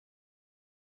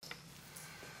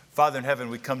Father in heaven,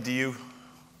 we come to you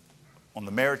on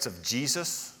the merits of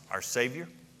Jesus, our Savior.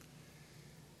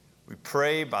 We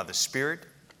pray by the Spirit.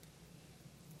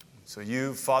 So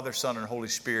you, Father, Son, and Holy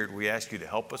Spirit, we ask you to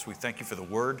help us. We thank you for the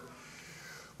Word.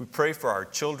 We pray for our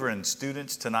children and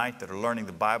students tonight that are learning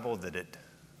the Bible, that it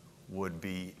would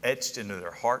be etched into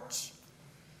their hearts.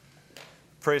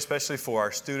 Pray especially for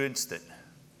our students that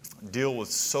deal with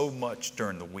so much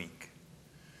during the week,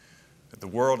 that the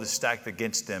world is stacked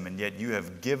against them, and yet you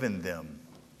have given them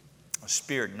a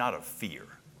spirit not of fear.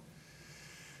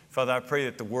 Father, I pray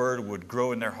that the Word would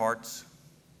grow in their hearts.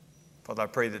 Father, I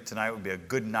pray that tonight would be a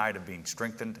good night of being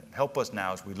strengthened. Help us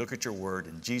now as we look at your Word.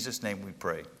 In Jesus' name we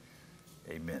pray.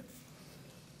 Amen.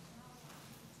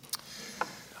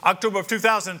 October of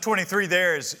 2023,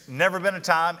 there has never been a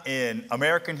time in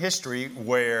American history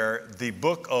where the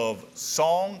book of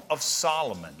Song of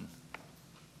Solomon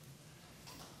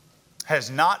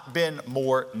has not been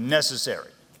more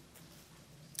necessary.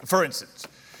 For instance,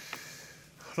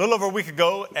 a little over a week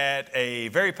ago at a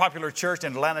very popular church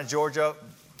in Atlanta, Georgia,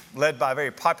 led by a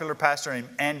very popular pastor named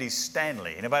Andy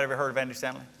Stanley. Anybody ever heard of Andy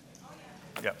Stanley?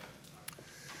 Yeah.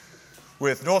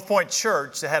 With North Point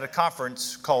Church, they had a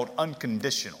conference called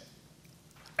Unconditional.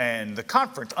 And the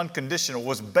conference, Unconditional,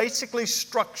 was basically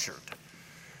structured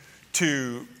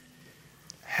to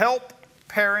help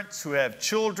parents who have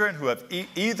children who have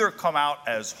either come out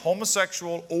as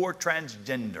homosexual or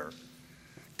transgender,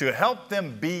 to help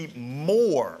them be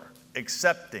more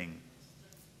accepting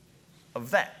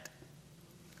of that.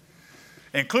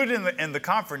 Included in the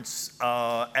conference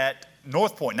at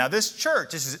North Point. Now this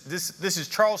church, this is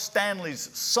Charles Stanley's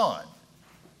son,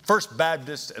 First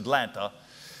Baptist Atlanta,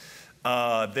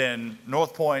 then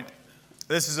North Point.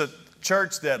 This is a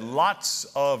church that lots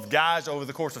of guys over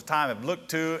the course of time have looked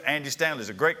to. Andy Stanley is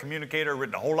a great communicator,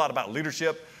 written a whole lot about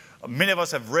leadership. Many of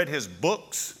us have read his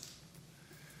books.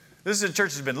 This is a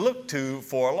church that's been looked to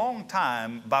for a long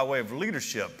time by way of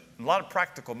leadership, a lot of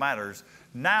practical matters.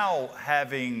 Now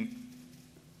having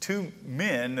two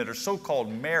men that are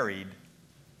so-called married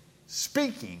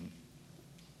speaking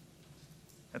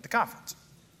at the conference.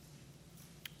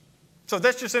 So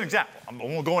that's just an example. I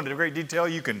won't go into great detail.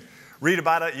 You can read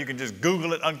about it. You can just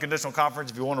Google it, Unconditional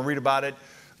Conference, if you want to read about it.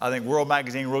 I think World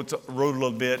Magazine wrote a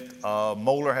little bit. Al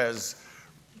Mohler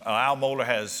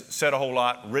has said a whole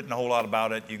lot, written a whole lot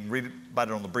about it. You can read about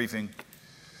it on the briefing.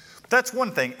 That's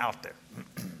one thing out there.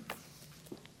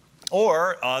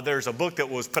 Or there's a book that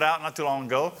was put out not too long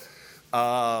ago.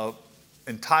 The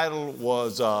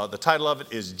title of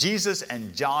it is Jesus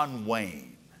and John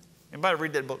Wayne. Anybody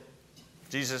read that book?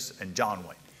 Jesus and John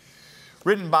Wayne.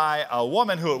 Written by a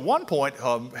woman who at one point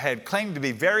had claimed to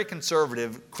be very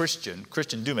conservative Kristen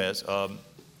Dumas.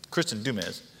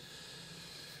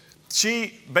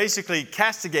 She basically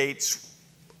castigates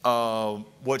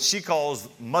what she calls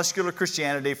muscular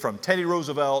Christianity, from Teddy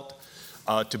Roosevelt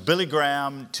to Billy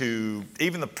Graham to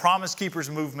even the Promise Keepers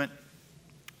movement,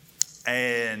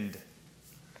 and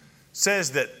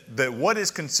says that what is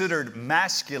considered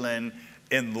masculine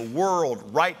in the world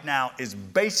right now is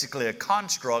basically a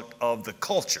construct of the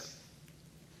culture.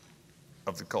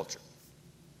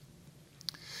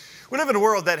 We live in a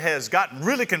world that has gotten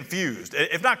really confused,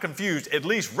 if not confused, at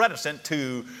least reticent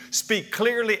to speak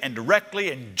clearly and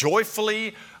directly and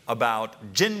joyfully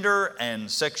about gender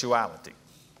and sexuality.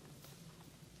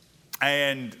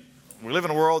 And we live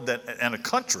in a world and a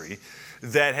country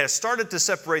that has started to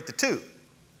separate the two,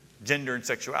 gender and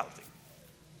sexuality.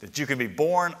 That you can be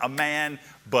born a man,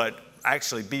 but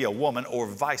actually be a woman, or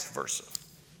vice versa.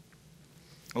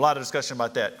 A lot of discussion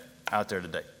about that out there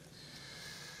today.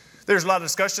 There's a lot of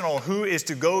discussion on who is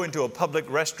to go into a public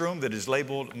restroom that is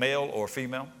labeled male or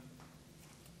female.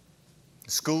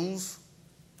 Schools.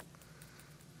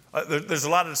 There's a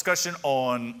lot of discussion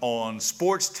on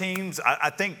sports teams. I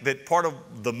think that part of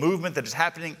the movement that is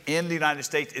happening in the United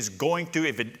States is going to,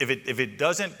 if it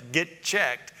doesn't get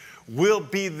checked, will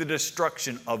be the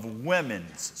destruction of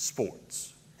women's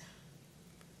sports.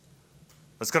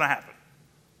 That's going to happen.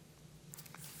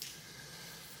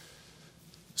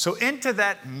 So into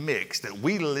that mix that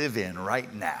we live in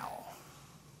right now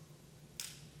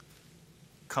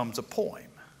comes a poem,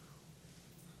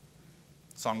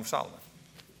 Song of Solomon.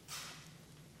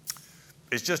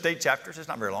 It's just 8 chapters. It's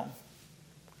not very long.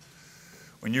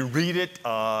 When you read it,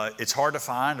 it's hard to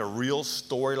find a real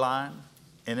storyline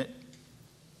in it.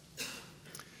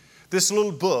 This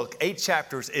little book, 8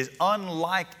 chapters, is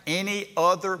unlike any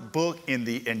other book in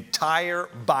the entire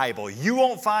Bible. You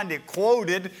won't find it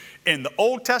quoted in the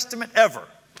Old Testament ever.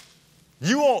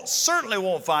 You certainly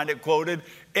won't find it quoted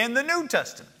in the New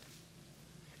Testament.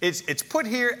 It's put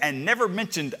here and never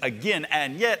mentioned again.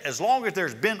 And yet, as long as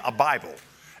there's been a Bible,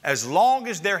 as long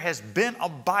as there has been a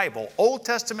Bible, Old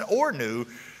Testament or New,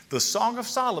 the Song of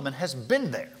Solomon has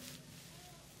been there.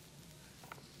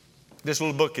 This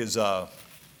little book is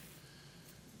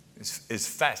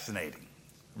fascinating.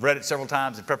 I've read it several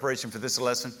times in preparation for this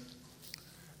lesson.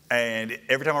 And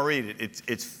every time I read it,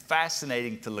 it's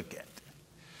fascinating to look at.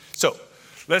 So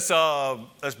let's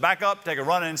back up, take a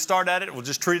run and start at it. We'll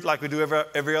just treat it like we do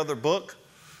every other book.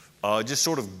 Just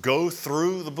sort of go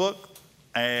through the book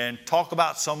and talk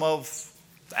about some of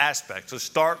the aspects. Let's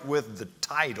start with the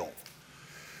title.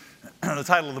 The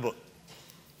title of the book.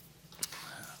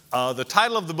 The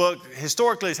title of the book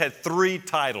historically has had three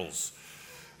titles.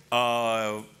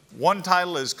 One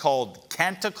title is called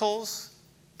Canticles.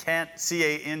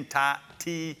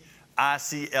 C-A-N-T-I-C-L-E-S,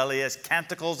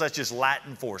 Canticles. That's just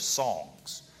Latin for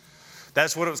songs.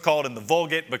 That's what it was called in the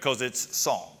Vulgate because it's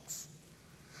songs.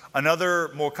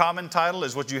 Another more common title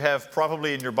is what you have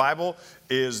probably in your Bible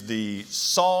is the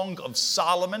Song of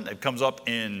Solomon. It comes up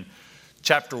in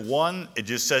chapter 1. It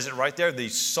just says it right there, the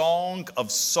Song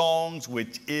of Songs,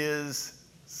 which is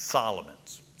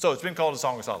Solomon's. So it's been called the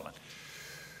Song of Solomon.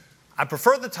 I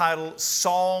prefer the title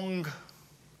Song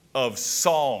of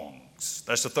Songs.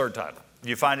 That's the third title.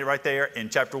 You find it right there in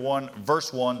chapter 1,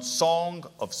 verse 1, Song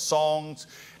of Songs.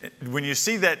 When you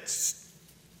see that,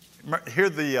 hear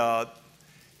the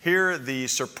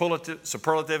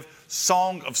superlative,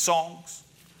 Song of Songs.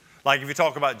 Like if you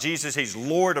talk about Jesus, he's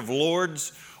Lord of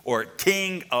Lords or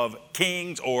King of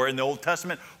Kings, or in the Old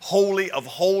Testament, Holy of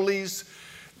Holies.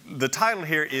 The title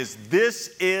here is,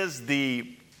 this is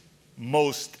the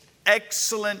most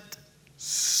excellent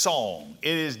song.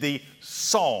 It is the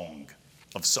Song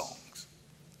of Songs.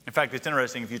 In fact, it's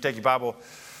interesting if you take your Bible,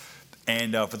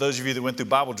 and for those of you that went through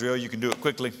Bible drill, you can do it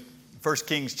quickly. 1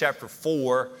 Kings chapter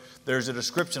 4, there's a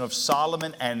description of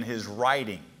Solomon and his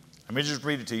writing. Let me just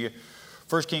read it to you.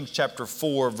 1 Kings chapter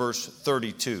 4, verse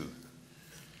 32.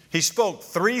 He spoke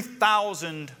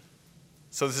 3,000,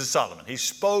 so this is Solomon. He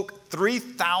spoke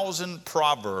 3,000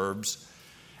 proverbs,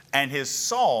 and his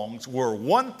songs were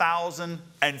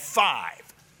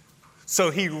 1,005.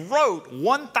 So he wrote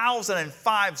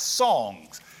 1,005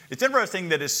 songs. It's interesting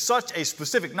that it's such a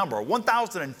specific number,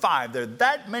 1,005. There are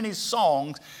that many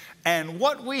songs. And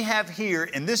what we have here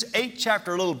in this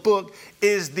 8-chapter little book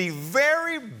is the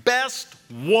very best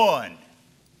one.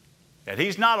 And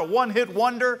he's not a one-hit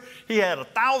wonder. He had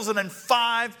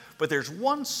 1,005, but there's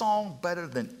one song better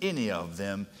than any of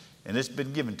them, and it's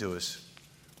been given to us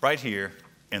right here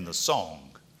in the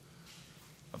Song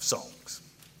of Songs.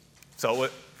 So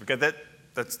forget that.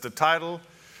 That's the title.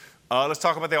 Let's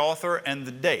talk about the author and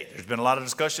the date. There's been a lot of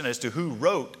discussion as to who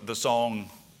wrote the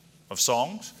Song of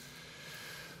Songs.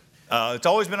 It's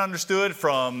always been understood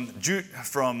from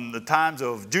the times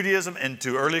of Judaism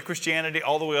into early Christianity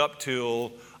all the way up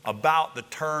till about the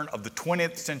turn of the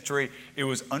 20th century. It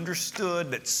was understood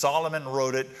that Solomon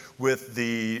wrote it with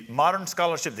the modern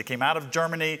scholarship that came out of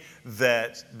Germany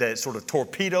that sort of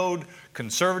torpedoed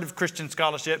conservative Christian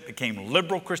scholarship, became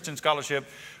liberal Christian scholarship.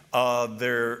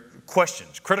 There are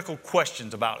questions, critical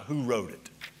questions about who wrote it.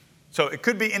 So it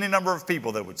could be any number of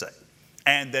people that would say,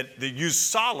 and that they use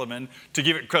Solomon to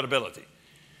give it credibility.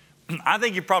 I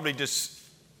think you probably just,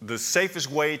 the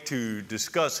safest way to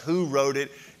discuss who wrote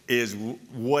it is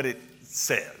what it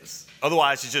says.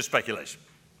 Otherwise, it's just speculation.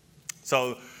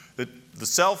 So the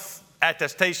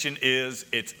self-attestation is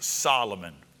it's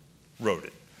Solomon wrote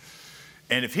it.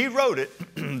 And if he wrote it,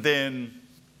 then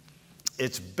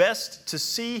it's best to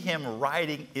see him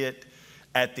writing it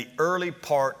at the early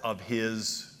part of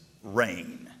his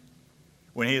reign,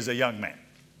 when he is a young man.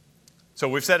 So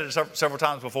we've said it several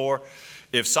times before.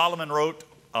 If Solomon wrote,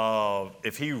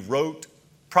 if he wrote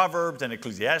Proverbs and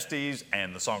Ecclesiastes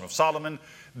and the Song of Solomon,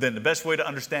 then the best way to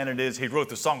understand it is he wrote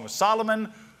the Song of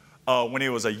Solomon when he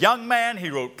was a young man. He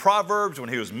wrote Proverbs when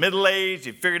he was middle-aged.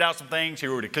 He figured out some things. He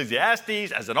wrote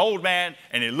Ecclesiastes as an old man,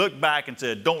 and he looked back and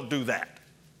said, don't do that.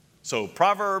 So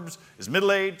Proverbs is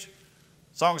middle-aged,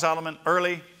 Song of Solomon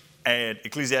early, and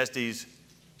Ecclesiastes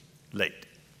late.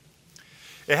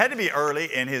 It had to be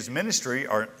early in his ministry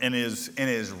or in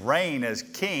his reign as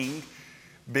king,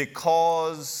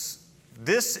 because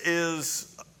this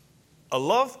is a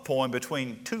love poem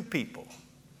between two people.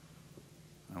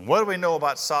 And what do we know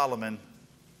about Solomon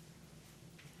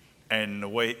and the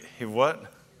way he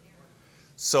what?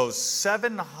 So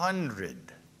 700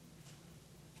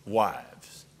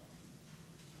 wives.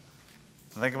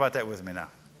 Think about that with me now.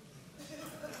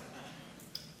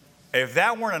 If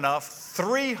that weren't enough,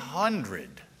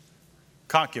 300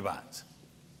 concubines,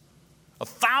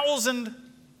 1,000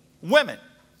 women.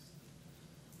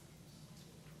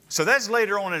 So that's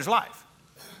later on in his life.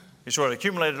 He sort of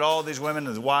accumulated all these women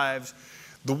as wives.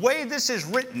 The way this is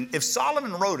written, if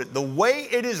Solomon wrote it, the way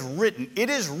it is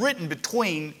written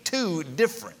between two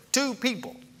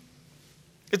people.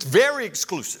 It's very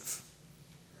exclusive.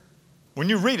 When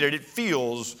you read it, it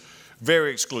feels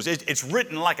very exclusive. It's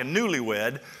written like a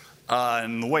newlywed,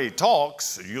 and the way he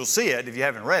talks, you'll see it if you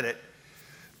haven't read it.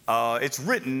 It's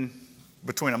written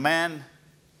between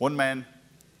one man,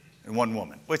 and one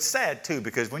woman. Well, it's sad too,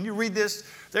 because when you read this,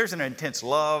 there's an intense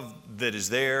love that is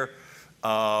there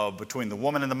between the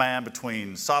woman and the man,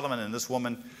 between Solomon and this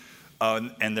woman,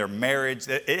 and their marriage.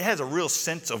 It has a real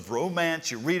sense of romance.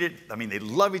 You read it, I mean, they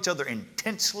love each other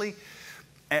intensely.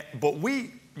 But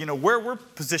we, where we're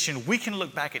positioned, we can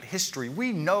look back at history.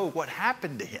 We know what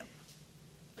happened to him.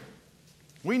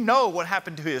 We know what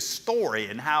happened to his story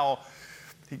and how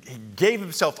he gave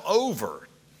himself over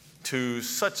to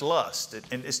such lust.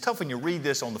 And it's tough when you read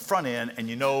this on the front end and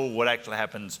you know what actually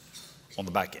happens on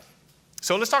the back end.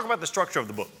 So let's talk about the structure of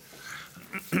the book.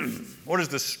 What is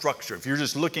the structure? If you're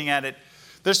just looking at it,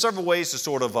 there's several ways to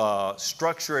sort of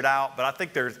structure it out, but I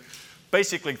think there's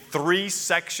basically 3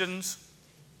 sections.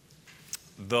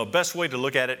 The best way to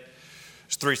look at it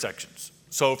is 3 sections.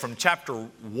 So from chapter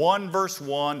 1, verse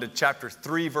 1 to chapter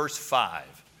 3, verse 5,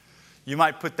 you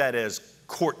might put that as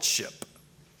courtship.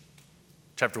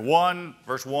 Chapter 1,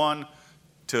 verse 1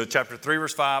 to chapter 3,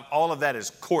 verse 5, all of that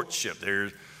is courtship.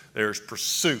 There's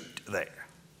pursuit there.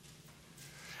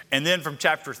 And then from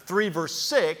chapter 3, verse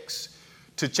 6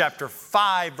 to chapter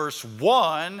 5, verse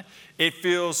 1, it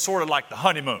feels sort of like the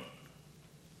honeymoon.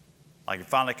 Like he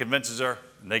finally convinces her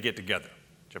and they get together.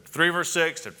 Chapter 3, verse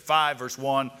 6 to 5, verse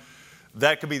 1,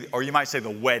 that could be, or you might say the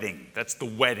wedding. That's the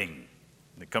wedding.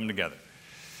 They come together.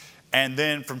 And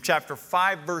then from chapter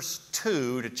 5, verse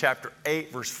 2 to chapter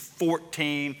 8, verse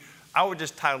 14, I would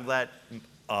just title that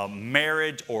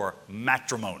marriage or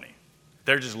matrimony.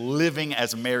 They're just living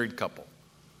as a married couple.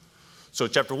 So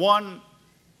chapter 1,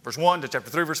 verse 1 to chapter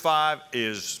 3, verse 5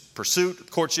 is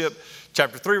pursuit, courtship.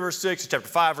 Chapter 3, verse 6 to chapter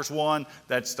 5, verse 1,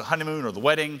 that's the honeymoon or the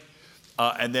wedding.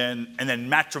 And then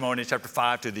matrimony, chapter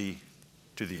 5 to the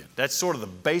end. That's sort of the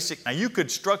basic. Now you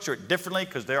could structure it differently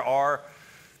because there are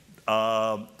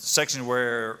sections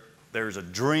where there's a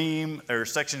dream. There are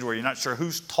sections where you're not sure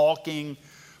who's talking.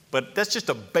 But that's just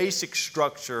a basic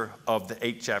structure of the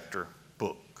 8-chapter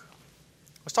book.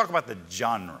 Let's talk about the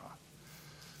genre.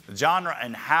 The genre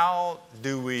and how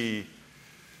do we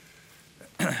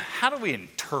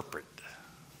interpret?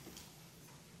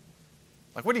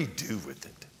 Like, what do you do with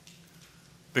it?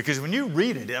 Because when you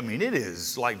read it, I mean, it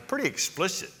is like pretty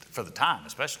explicit for the time,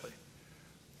 especially.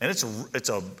 And it's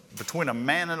between a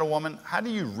man and a woman. How do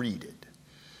you read it?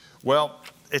 Well,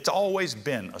 it's always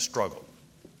been a struggle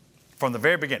from the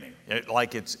very beginning.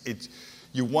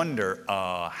 You wonder,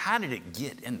 how did it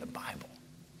get in the Bible?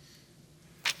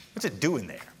 What's it doing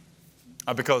there?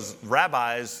 Because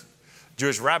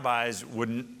Jewish rabbis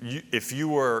wouldn't,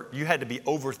 you had to be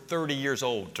over 30 years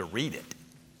old to read it.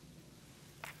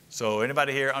 So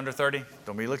anybody here under 30?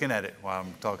 Don't be looking at it while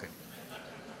I'm talking.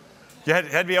 You had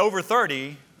to be over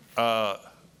 30 to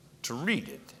read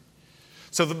it.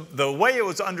 So the way it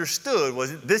was understood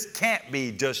was this can't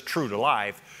be just true to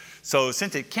life. So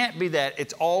since it can't be that,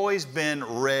 it's always been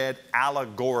read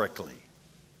allegorically,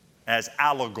 as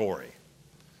allegory,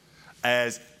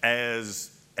 as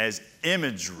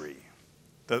imagery.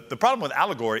 The problem with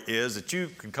allegory is that you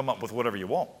can come up with whatever you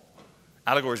want.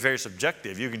 Allegory is very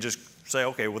subjective. You can just say,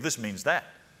 okay, well, this means that.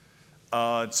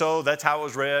 So that's how it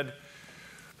was read.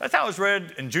 That's how it was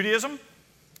read in Judaism.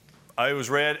 It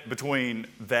was read between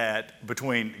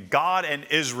God and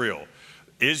Israel.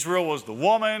 Israel was the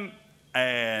woman,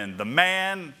 and the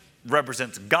man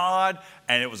represents God,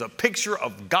 and it was a picture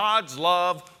of God's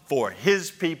love for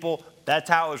his people. That's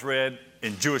how it was read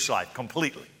in Jewish life,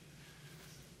 completely.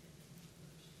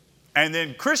 And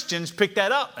then Christians picked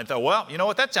that up and thought, well, you know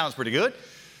what, that sounds pretty good.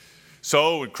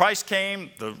 So when Christ came,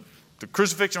 the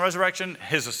crucifixion, resurrection,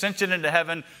 his ascension into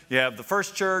heaven, you have the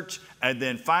first church, and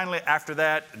then finally after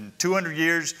that, in 200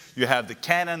 years, you have the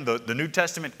canon, the New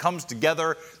Testament comes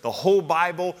together, the whole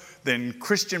Bible, then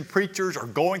Christian preachers are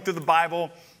going through the Bible,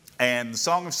 and the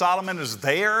Song of Solomon is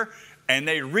there, and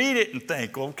they read it and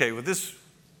think, well, okay, well, this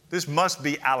must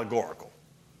be allegorical.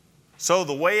 So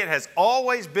the way it has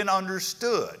always been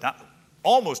understood, not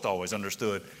almost always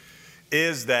understood,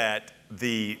 is that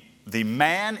the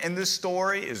man in this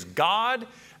story is God,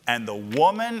 and the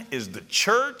woman is the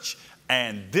church,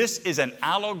 and this is an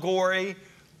allegory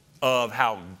of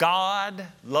how God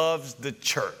loves the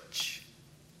church.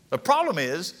 The problem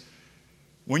is,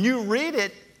 when you read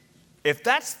it, if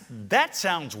that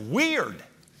sounds weird.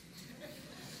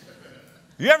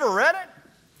 You ever read it?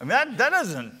 I mean, that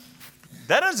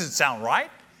doesn't sound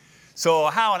right. So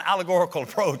how an allegorical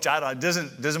approach,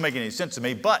 doesn't make any sense to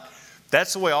me. But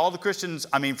that's the way all the Christians,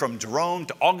 I mean, from Jerome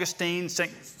to Augustine,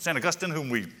 St. Augustine, whom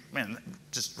we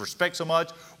just respect so much,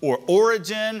 or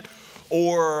Origen,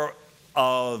 or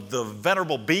the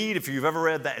Venerable Bede, if you've ever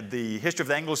read the history of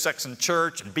the Anglo-Saxon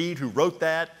Church, and Bede, who wrote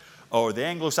that, or the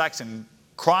Anglo-Saxon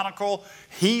Chronicle,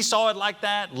 he saw it like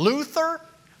that. Luther,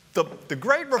 the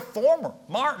great reformer,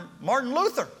 Martin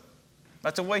Luther,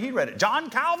 that's the way he read it. John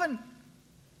Calvin,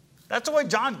 that's the way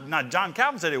John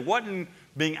Calvin said it wasn't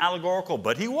being allegorical,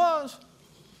 but he was.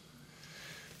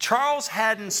 Charles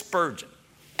Haddon Spurgeon.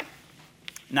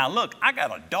 Now look, I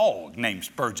got a dog named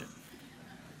Spurgeon.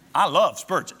 I love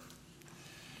Spurgeon.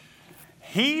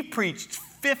 He preached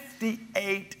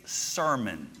 58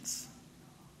 sermons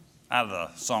out of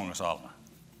the Song of Solomon.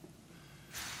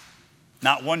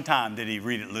 Not one time did he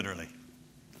read it literally.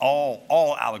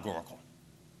 All allegorical.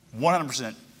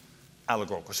 100%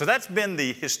 allegorical. So that's been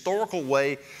the historical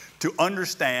way to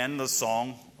understand the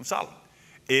Song of Solomon,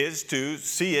 is to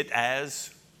see it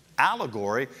as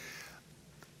allegory.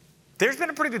 There's been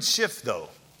a pretty good shift, though.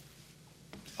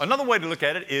 Another way to look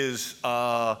at it is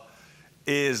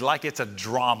like it's a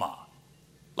drama.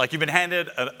 Like you've been handed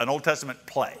an Old Testament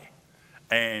play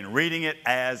and reading it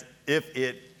as if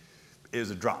it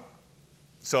is a drama.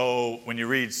 So when you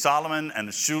read Solomon and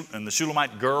the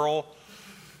Shulamite girl,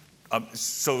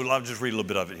 so I'll just read a little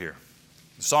bit of it here.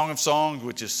 The Song of Songs,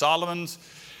 which is Solomon's,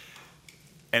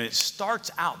 and it starts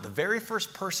out, the very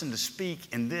first person to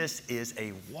speak in this is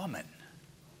a woman.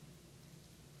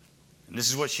 And this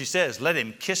is what she says: "Let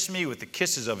him kiss me with the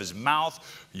kisses of his mouth.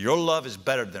 Your love is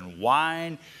better than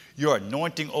wine. Your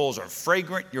anointing oils are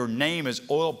fragrant. Your name is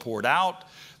oil poured out.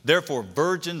 Therefore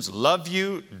virgins love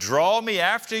you. Draw me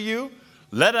after you.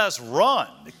 Let us run.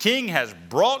 The king has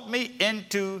brought me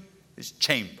into his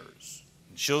chambers."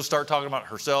 And she'll start talking about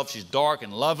herself. She's dark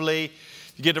and lovely.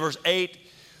 You get to verse 8,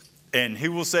 and he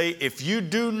will say, "If you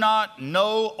do not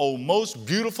know, O most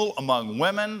beautiful among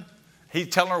women," he's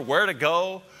telling her where to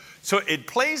go. So it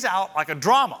plays out like a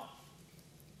drama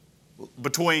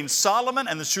between Solomon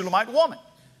and the Shulamite woman.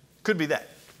 Could be that.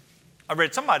 I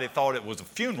read somebody thought it was a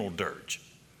funeral dirge.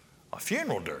 A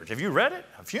funeral dirge. Have you read it?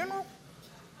 A funeral?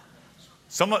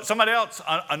 Somebody else,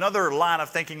 another line of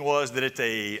thinking was that it's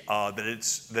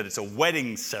a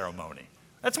wedding ceremony.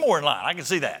 That's more in line. I can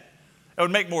see that. It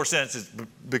would make more sense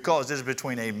because this is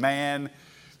between a man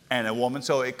and a woman.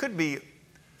 So it could be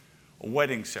a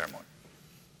wedding ceremony.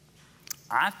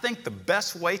 I think the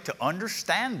best way to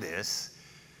understand this,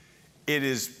 it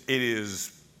is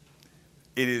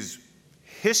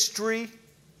history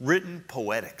written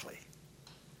poetically.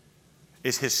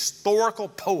 It's historical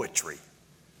poetry.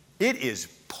 It is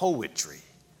poetry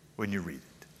when you read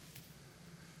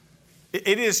it.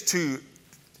 It is to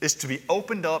be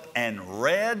opened up and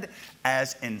read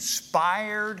as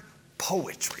inspired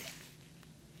poetry.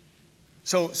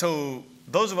 So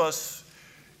those of us,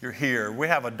 you're here, we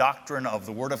have a doctrine of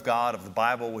the Word of God, of the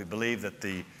Bible. We believe that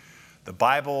the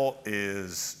Bible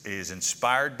is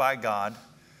inspired by God,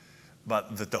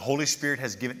 but that the Holy Spirit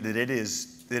has given, that it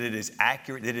is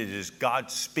accurate, that it is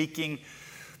God speaking.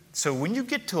 So when you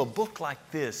get to a book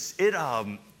like this,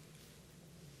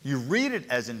 you read it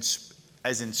as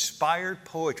inspired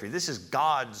poetry. This is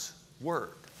God's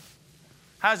Word.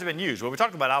 How has it been used? Well, we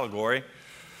talked about allegory.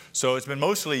 So it's been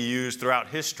mostly used throughout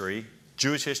history,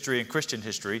 Jewish history and Christian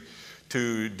history,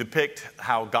 to depict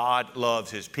how God loves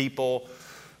his people,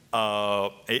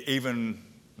 even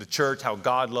the church, how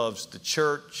God loves the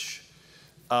church.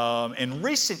 In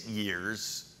recent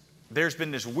years, there's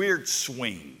been this weird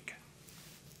swing.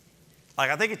 Like,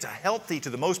 I think it's healthy to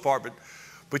the most part,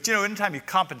 but you know, anytime you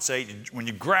compensate, when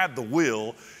you grab the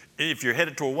wheel, if you're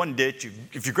headed toward one ditch,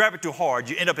 if you grab it too hard,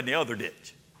 you end up in the other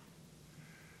ditch.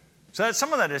 So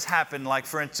some of that has happened, like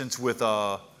for instance with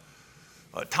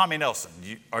Tommy Nelson.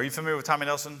 Are you familiar with Tommy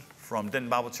Nelson from Denton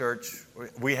Bible Church?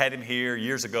 We had him here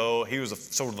years ago. He was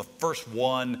sort of the first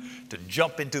one to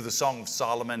jump into the Song of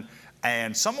Solomon,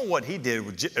 and some of what he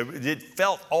did, it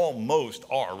felt almost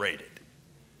R-rated.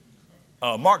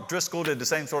 Mark Driscoll did the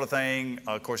same sort of thing.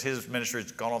 Of course, his ministry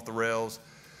has gone off the rails.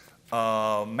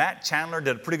 Matt Chandler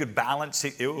did a pretty good balance.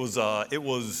 It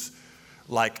was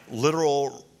like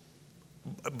literal,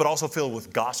 but also filled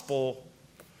with gospel.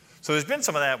 So there's been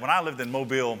some of that. When I lived in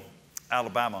Mobile,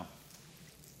 Alabama,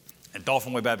 at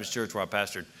Dolphin Way Baptist Church where I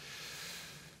pastored,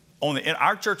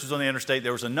 our church was on the interstate.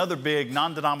 There was another big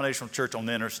non-denominational church on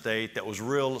the interstate that was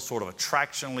real sort of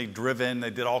attractionally driven.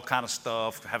 They did all kind of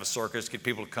stuff, have a circus, get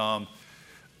people to come.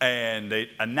 And they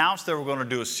announced they were going to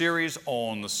do a series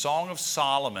on the Song of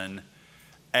Solomon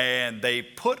and they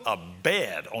put a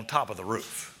bed on top of the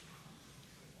roof.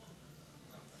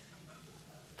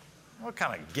 What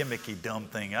kind of gimmicky, dumb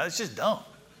thing? It's just dumb.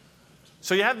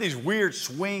 So you have these weird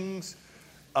swings.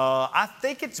 I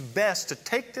think it's best to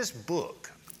take this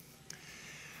book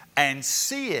and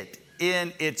see it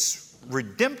in its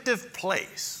redemptive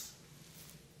place.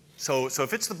 So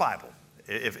if it's the Bible,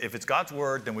 if it's God's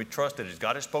word, then we trust that as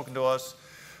God has spoken to us.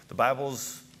 The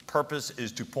Bible's purpose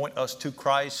is to point us to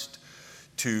Christ,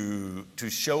 to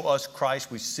show us Christ.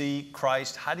 We see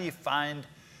Christ. How do you find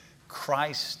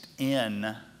Christ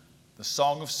in the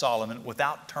Song of Solomon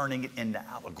without turning it into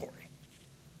allegory,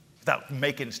 without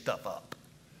making stuff up?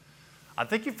 I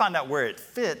think you find out where it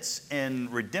fits in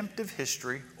redemptive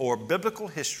history or biblical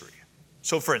history.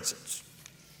 So for instance,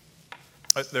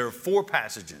 there are 4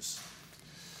 passages.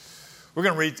 We're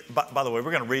going to read, by the way,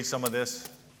 we're going to read some of this.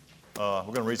 We're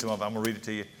going to read some of it. I'm going to read it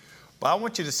to you. But I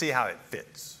want you to see how it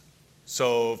fits.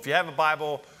 So if you have a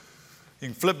Bible, you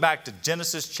can flip back to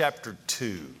Genesis chapter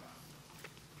 2.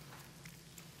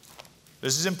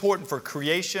 This is important for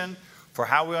creation, for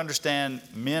how we understand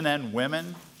men and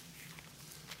women,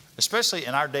 especially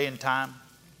in our day and time.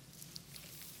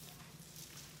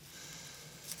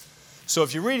 So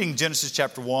if you're reading Genesis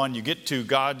chapter 1, you get to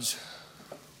God's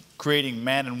creating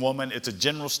man and woman. It's a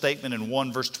general statement in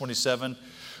 1 verse 27.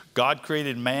 God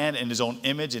created man in his own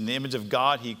image. In the image of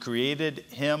God, he created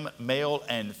him, male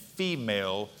and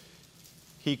female.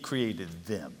 He created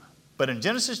them. But in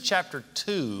Genesis chapter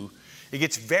 2, it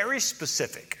gets very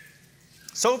specific.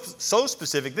 So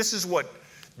specific, this is what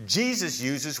Jesus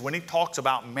uses when he talks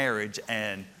about marriage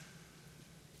and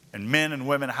men and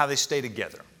women, how they stay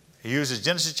together. He uses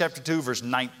Genesis chapter 2, verse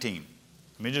 19.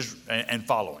 And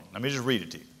following. Let me just read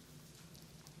it to you.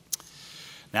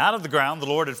 Now out of the ground the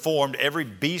Lord had formed every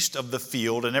beast of the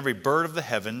field and every bird of the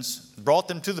heavens, brought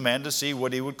them to the man to see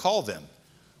what he would call them.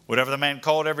 Whatever the man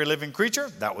called every living creature,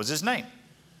 that was his name.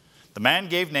 The man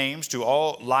gave names to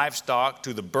all livestock,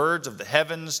 to the birds of the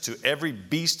heavens, to every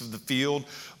beast of the field.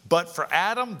 But for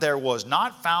Adam there was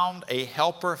not found a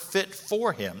helper fit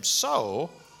for him. So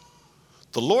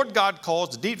the Lord God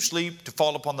caused a deep sleep to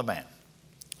fall upon the man.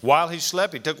 While he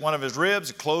slept, he took one of his ribs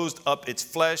and closed up its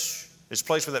place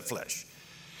with that flesh.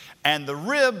 And the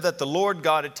rib that the Lord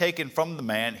God had taken from the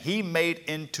man, he made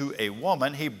into a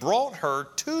woman. He brought her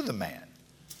to the man.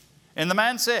 And the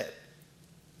man said,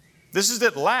 "This is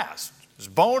at last, this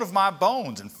bone of my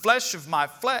bones and flesh of my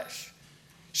flesh.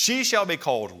 She shall be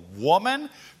called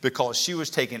woman because she was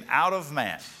taken out of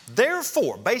man."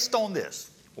 Therefore, based on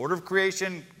this, order of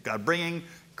creation, God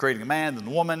creating a man and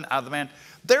a woman out of the man.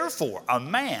 Therefore, a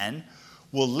man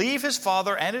will leave his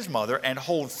father and his mother and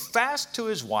hold fast to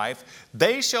his wife.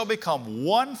 They shall become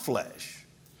one flesh.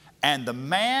 And the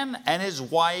man and his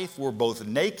wife were both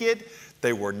naked.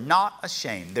 They were not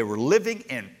ashamed. They were living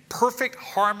in perfect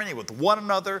harmony with one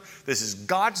another. This is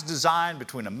God's design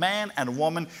between a man and a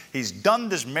woman. He's done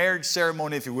this marriage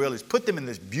ceremony, if you will. He's put them in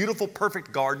this beautiful,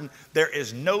 perfect garden. There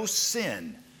is no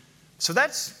sin. So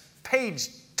that's page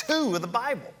 2 of the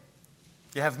Bible.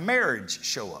 You have marriage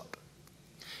show up.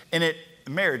 And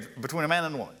marriage between a man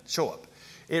and a woman show up.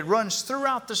 It runs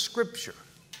throughout the scripture.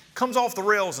 Comes off the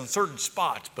rails in certain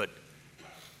spots, but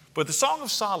the Song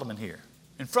of Solomon here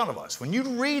in front of us, when you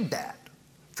read that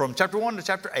from chapter 1 to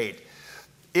chapter 8,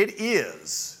 it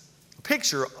is a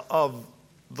picture of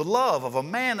the love of a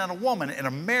man and a woman in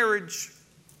a marriage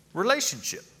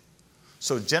relationship.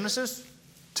 So Genesis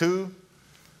 2,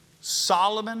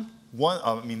 Solomon,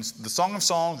 the Song of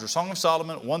Songs or Song of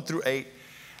Solomon 1 through 8,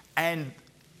 and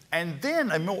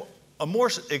then a more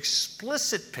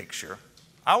explicit picture.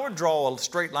 I would draw a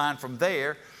straight line from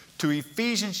there to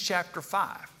Ephesians chapter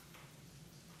 5.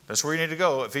 That's where you need to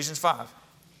go, Ephesians 5.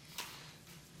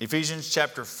 Ephesians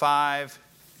chapter 5.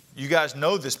 You guys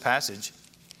know this passage.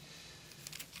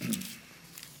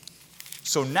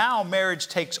 So now marriage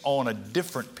takes on a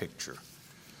different picture.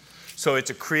 So it's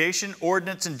a creation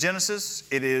ordinance in Genesis.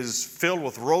 It is filled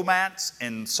with romance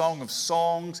in Song of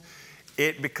Songs.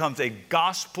 It becomes a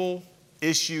gospel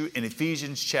issue in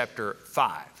Ephesians chapter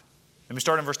 5. Let me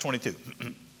start in verse 22.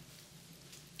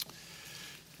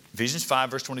 Ephesians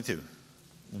 5, verse 22.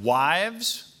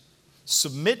 Wives,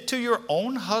 submit to your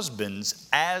own husbands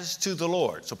as to the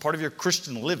Lord. So part of your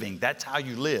Christian living, that's how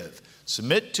you live.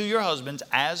 Submit to your husbands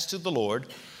as to the Lord.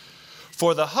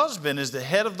 For the husband is the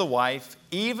head of the wife,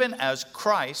 even as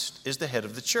Christ is the head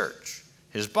of the church,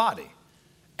 his body,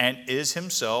 and is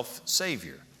himself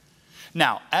Savior.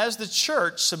 Now, as the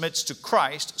church submits to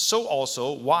Christ, so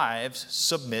also wives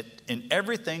submit in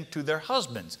everything to their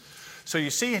husbands. So you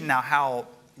see now how,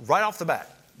 right off the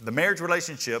bat, the marriage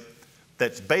relationship,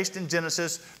 that's based in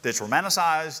Genesis, that's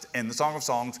romanticized in the Song of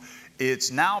Songs. It's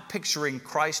now picturing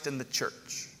Christ in the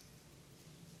church.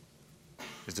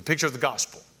 It's a picture of the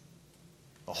gospel.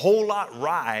 A whole lot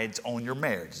rides on your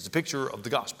marriage. It's a picture of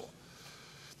the gospel.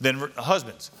 Then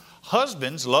husbands.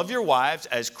 Husbands, love your wives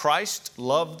as Christ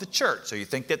loved the church. So you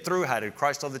think that through. How did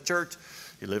Christ love the church?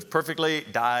 He lived perfectly,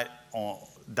 died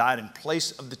in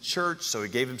place of the church, so he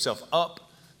gave himself up,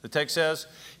 the text says.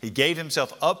 He gave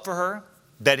himself up for her,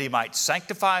 that he might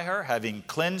sanctify her, having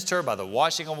cleansed her by the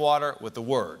washing of water with the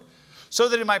word, so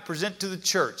that he might present to the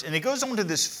church. And he goes on to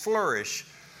this flourish.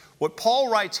 What Paul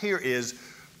writes here is,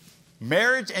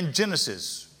 marriage in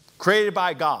Genesis, created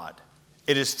by God.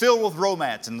 It is filled with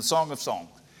romance in the Song of Songs.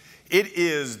 It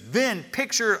is then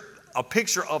a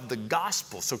picture of the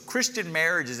gospel. So Christian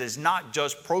marriages is not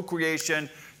just procreation,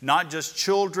 not just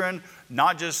children,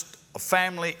 not just a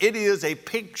family. It is a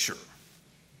picture.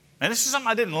 And this is something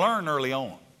I didn't learn early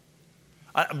on.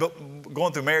 But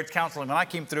going through marriage counseling, when I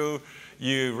came through,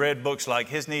 you read books like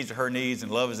His Needs Are Her Needs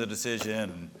and Love is a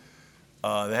Decision.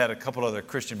 And they had a couple other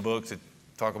Christian books that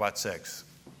talk about sex.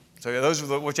 So those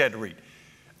are what you had to read.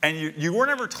 And you were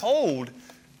never told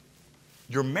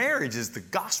your marriage is the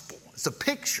gospel. It's a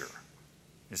picture.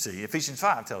 You see, Ephesians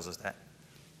 5 tells us that.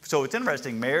 So it's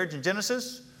interesting. Marriage in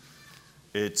Genesis,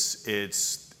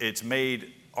 it's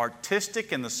made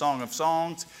artistic in the Song of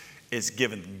Songs. It's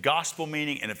given gospel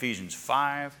meaning in Ephesians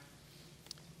 5.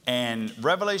 And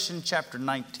Revelation chapter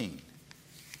 19.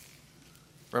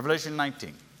 Revelation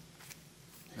 19.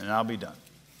 And I'll be done.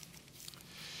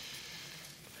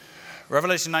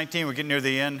 Revelation 19, we're getting near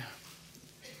the end.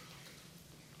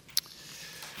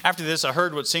 After this, I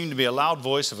heard what seemed to be a loud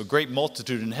voice of a great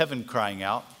multitude in heaven crying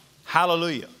out,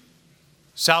 Hallelujah!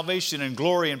 Salvation and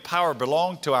glory and power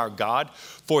belong to our God,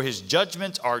 for his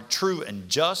judgments are true and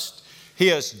just. He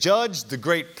has judged the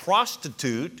great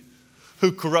prostitute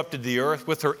who corrupted the earth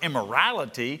with her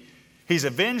immorality. He's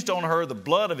avenged on her the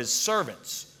blood of his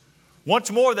servants.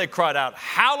 Once more they cried out,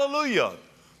 Hallelujah!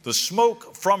 The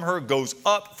smoke from her goes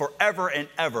up forever and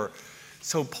ever.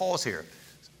 So Paul's here.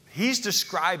 He's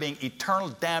describing eternal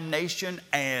damnation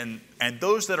and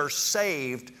those that are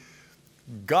saved.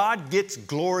 God gets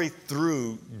glory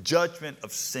through judgment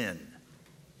of sin.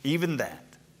 Even that.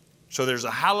 So there's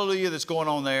a hallelujah that's going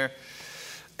on there.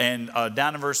 And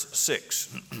down in verse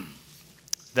 6.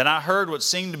 Then I heard what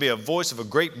seemed to be a voice of a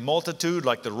great multitude,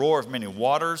 like the roar of many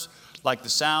waters, like the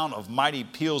sound of mighty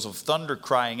peals of thunder,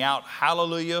 crying out,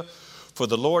 Hallelujah! For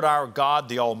the Lord our God,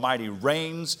 the Almighty,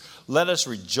 reigns. Let us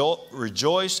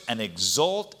rejoice and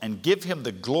exult and give him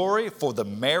the glory, for the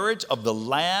marriage of the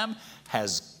Lamb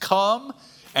has come,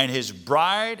 and his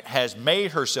bride has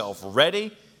made herself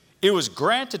ready. It was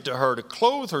granted to her to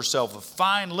clothe herself with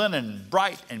fine linen,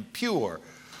 bright and pure,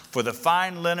 for the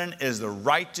fine linen is the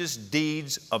righteous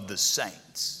deeds of the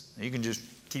saints. You can just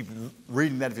keep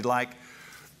reading that if you like.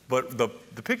 But the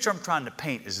picture I'm trying to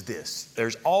paint is this.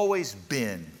 There's always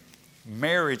been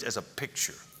marriage as a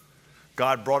picture.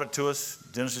 God brought it to us,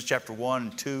 Genesis chapter 1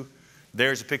 and 2.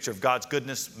 There's a picture of God's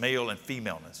goodness, male and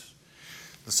femaleness.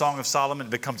 The Song of Solomon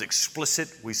becomes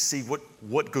explicit. We see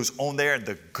what goes on there,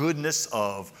 the goodness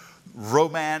of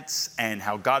romance and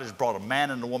how God has brought a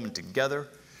man and a woman together.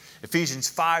 Ephesians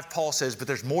 5, Paul says, but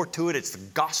there's more to it. It's the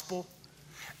gospel.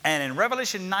 And in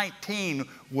Revelation 19,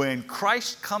 when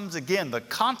Christ comes again, the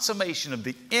consummation of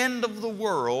the end of the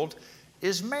world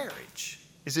is marriage,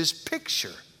 is this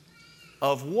picture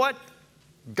of what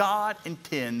God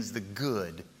intends the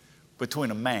good between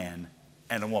a man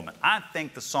and a woman. I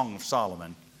think the Song of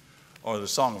Solomon or the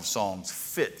Song of Songs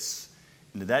fits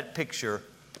into that picture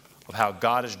of how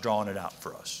God has drawn it out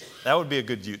for us. That would be a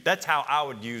good use. That's how I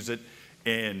would use it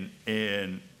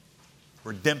in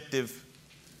redemptive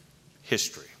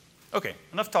history. Okay,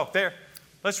 enough talk there.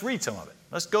 Let's read some of it.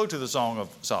 Let's go to the Song of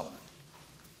Solomon.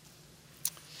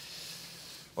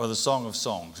 Or the Song of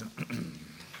Songs.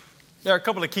 There are a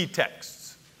couple of key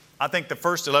texts. I think the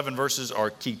first 11 verses are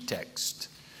key text.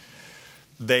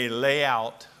 They lay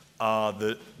out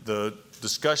the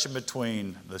discussion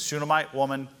between the Shunammite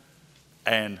woman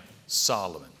and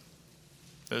Solomon.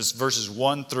 There's verses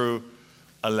 1 through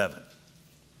 11.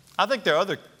 I think there are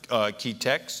other key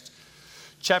texts.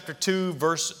 Chapter 2,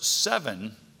 verse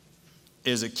 7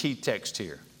 is a key text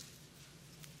here.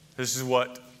 This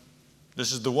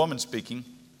is the woman speaking.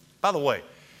 By the way,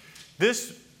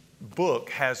 this book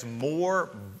has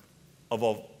more of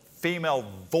a female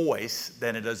voice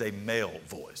than it does a male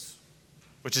voice,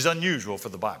 which is unusual for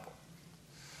the Bible.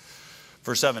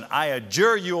 Verse 7, I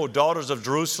adjure you, O daughters of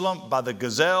Jerusalem, by the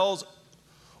gazelles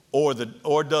or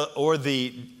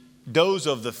the does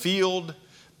of the field,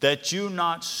 that you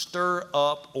not stir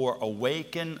up or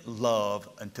awaken love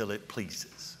until it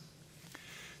pleases.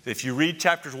 If you read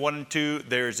chapters 1 and 2,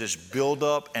 there's this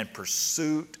buildup and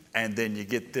pursuit, and then you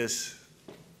get this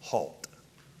halt.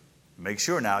 Make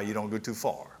sure now you don't go too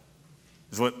far,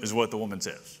 is what the woman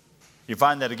says. You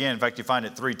find that again. In fact, you find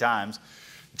it 3 times.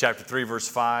 In chapter 3, verse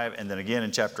 5, and then again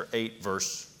in chapter 8,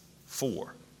 verse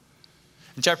 4.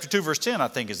 In chapter 2, verse 10, I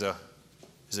think is a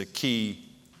key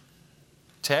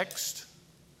text.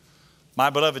 My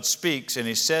beloved speaks, and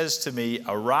he says to me,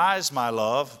 arise, my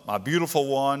love, my beautiful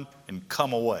one, and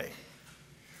come away.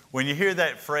 When you hear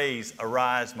that phrase,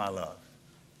 arise, my love,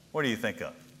 what do you think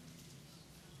of?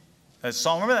 That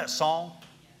song, remember that song?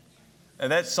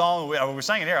 And that song, we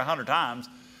sang it here 100 times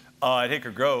at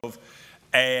Hickory Grove,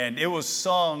 and it was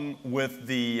sung with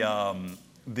an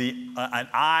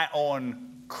eye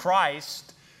on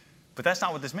Christ, but that's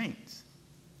not what this means.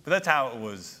 But that's how it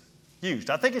was used.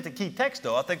 I think it's a key text,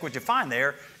 though. I think what you find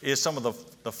there is some of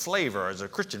the flavor, as a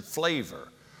Christian flavor.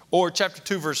 Or chapter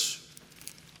 2, verse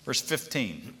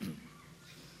 15.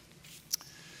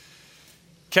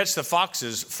 Catch the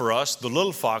foxes for us, the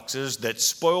little foxes that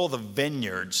spoil the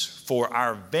vineyards, for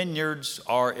our vineyards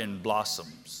are in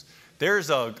blossoms.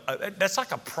 That's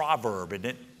like a proverb, isn't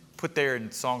it? Put there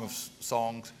in Song of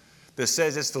Songs that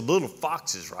says it's the little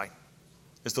foxes, right?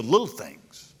 It's the little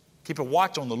things. Keep a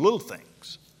watch on the little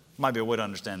things. Might be a way to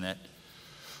understand that.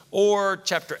 Or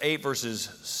chapter 8, verses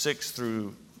 6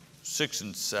 through 6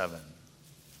 and 7.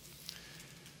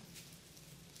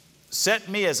 Set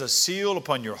me as a seal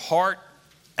upon your heart,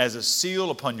 as a seal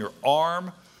upon your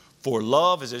arm, for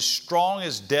love is as strong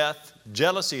as death,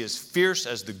 jealousy is fierce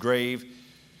as the grave.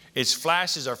 Its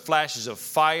flashes are flashes of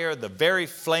fire, the very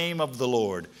flame of the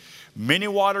Lord. Many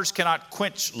waters cannot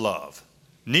quench love,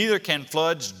 neither can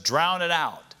floods drown it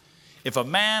out. If a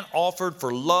man offered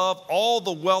for love all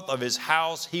the wealth of his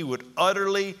house, he would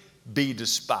utterly be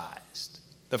despised.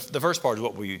 The first part is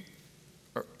what we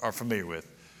are familiar with.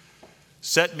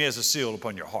 Set me as a seal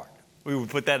upon your heart. We would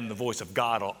put that in the voice of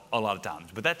God a lot of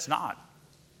times, but that's not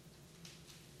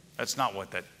what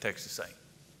that text is saying.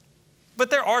 But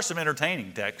there are some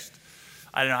entertaining texts.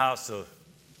 I don't know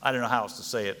how else to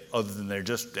say it other than they're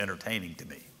just entertaining to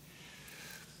me.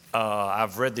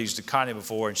 I've read these to Connie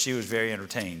before, and she was very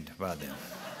entertained by them.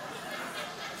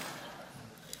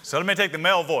 So let me take the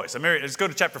male voice. Let's go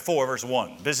to chapter 4, verse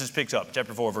 1. Business picks up,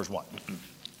 chapter 4, verse 1.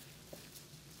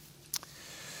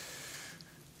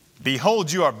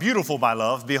 Behold, you are beautiful, my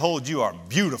love. Behold, you are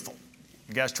beautiful.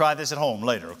 You guys try this at home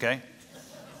later, okay?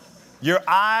 Your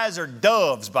eyes are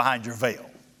doves behind your veil.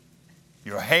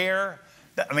 Your hair,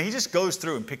 he just goes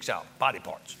through and picks out body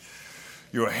parts.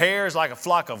 Your hair is like a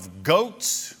flock of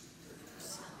goats.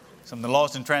 Something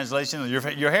lost in translation.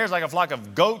 Your hair is like a flock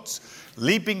of goats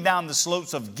leaping down the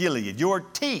slopes of Gilead. Your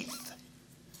teeth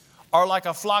are like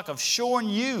a flock of shorn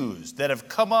ewes that have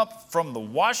come up from the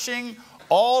washing,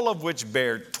 all of which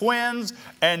bear twins,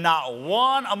 and not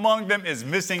one among them is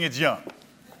missing its young.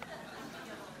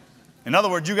 In other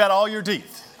words, you got all your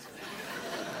teeth.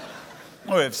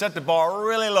 We've set the bar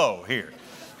really low here.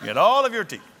 You got all of your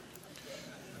teeth.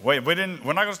 Wait, we're not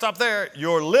going to stop there.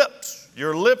 Your lips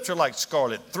are like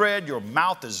scarlet thread. Your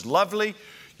mouth is lovely.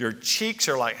 Your cheeks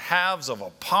are like halves of a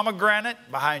pomegranate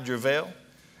behind your veil.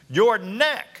 Your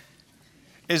neck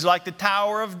is like the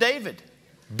Tower of David,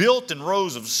 built in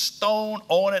rows of stone.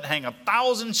 On it hang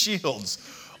 1,000 shields,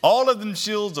 all of them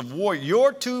shields of war.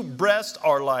 Your 2 breasts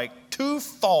are like 2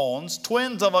 fawns,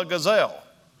 twins of a gazelle.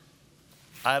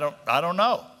 I don't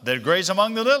know. They graze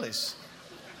among the lilies.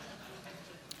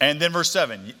 And then verse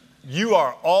 7, you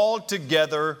are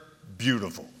altogether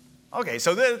beautiful. Okay,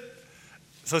 so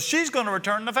she's going to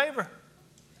return the favor.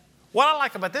 What I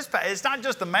like about this passage, it's not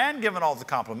just the man giving all the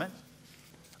compliment.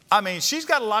 She's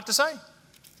got a lot to say.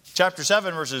 Chapter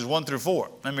 7, verses 1 through 4.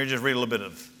 Let me just read a little bit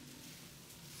of.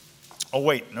 Oh,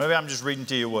 wait. Maybe I'm just reading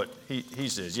to you what he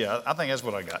says. Yeah, I think that's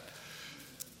what I got.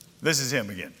 This is him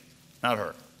again, not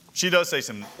her. She does say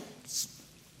some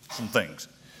things.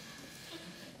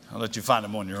 I'll let you find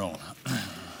them on your own.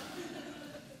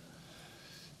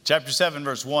 Chapter 7,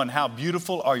 verse 1. How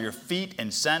beautiful are your feet in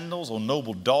sandals, O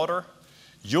noble daughter.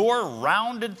 Your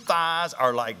rounded thighs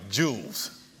are like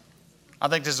jewels. I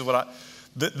think this is what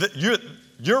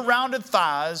your rounded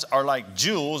thighs are like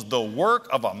jewels, the work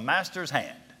of a master's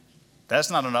hand.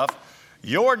 That's not enough.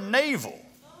 Your navel,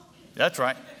 that's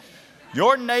right.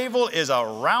 Your navel is a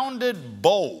rounded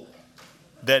bowl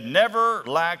that never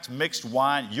lacks mixed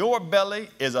wine. Your belly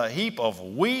is a heap of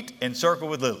wheat encircled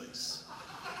with lilies.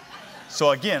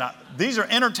 So again, these are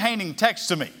entertaining texts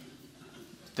to me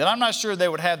that I'm not sure they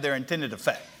would have their intended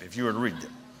effect if you were to read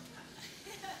them.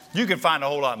 You can find a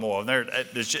whole lot more.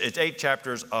 It's 8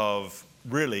 chapters of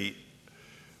really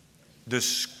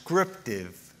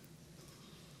descriptive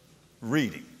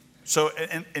reading. So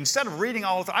instead of reading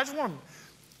all, I just want to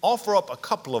offer up a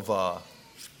couple of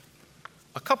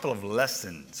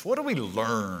lessons. What do we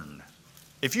learn?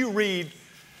 If you read,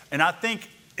 and I think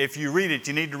if you read it,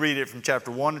 you need to read it from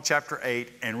chapter 1 to chapter 8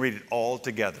 and read it all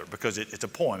together because it's a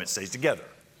poem. It stays together.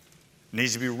 It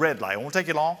needs to be read like. It won't take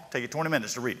you long. Take you 20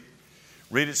 minutes to read it.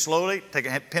 Read it slowly. Take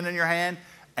a pen in your hand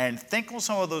and think on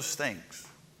some of those things.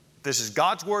 This is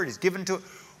God's word. He's given to it.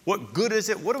 What good is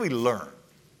it? What do we learn?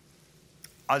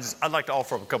 I'd like to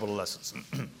offer up a couple of lessons.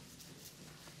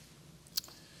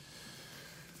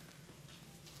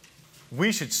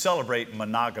 We should celebrate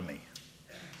monogamy.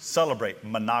 Celebrate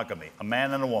monogamy, a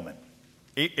man and a woman.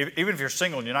 Even if you're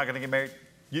single and you're not going to get married,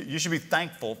 you should be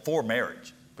thankful for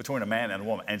marriage between a man and a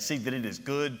woman and see that it is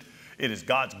good. It is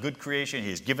God's good creation.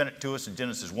 He has given it to us in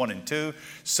Genesis 1 and 2,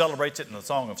 celebrates it in the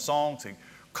Song of Songs. He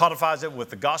codifies it with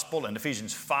the gospel in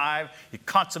Ephesians 5. He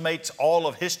consummates all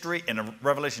of history in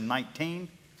Revelation 19.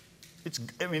 It's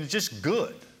just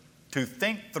good to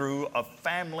think through a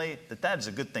family that is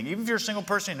a good thing. Even if you're a single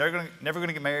person, you're never going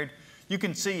to get married, you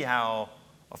can see how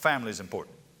a family is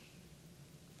important.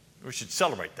 We should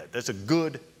celebrate that. That's a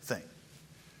good thing.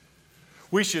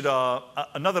 We should,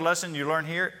 another lesson you learn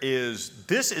here is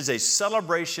this is a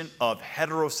celebration of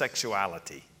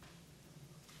heterosexuality.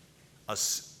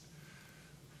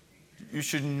 You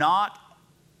should not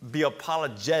be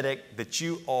apologetic that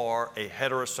you are a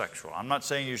heterosexual. I'm not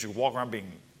saying you should walk around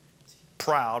being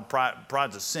proud.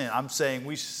 Pride's a sin. I'm saying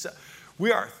we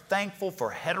are thankful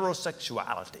for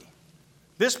heterosexuality.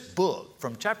 This book,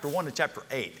 from chapter 1 to chapter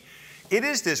 8, it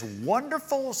is this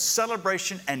wonderful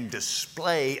celebration and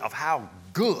display of how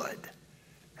good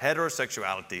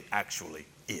heterosexuality actually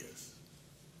is.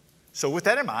 So with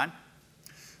that in mind,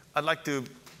 I'd like to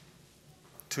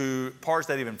parse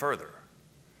that even further.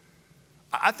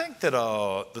 I think that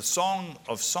the Song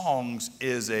of Songs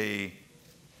is a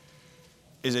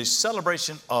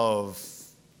celebration of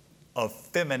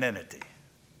femininity,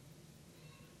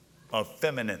 of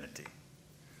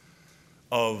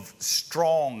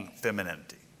strong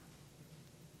femininity.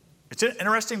 It's an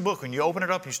interesting book. When you open it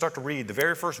up, you start to read, the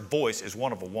very first voice is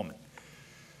one of a woman.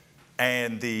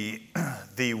 And the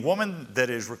woman that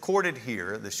is recorded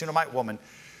here, the Shunammite woman,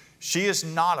 she is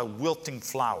not a wilting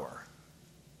flower.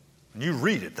 When you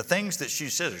read it, the things that she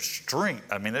says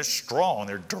they're strong,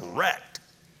 they're direct.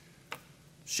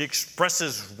 She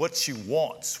expresses what she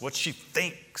wants, what she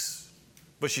thinks.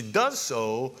 But she does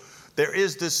so, there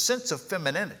is this sense of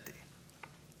femininity.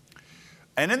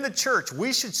 And in the church,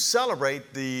 we should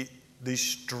celebrate the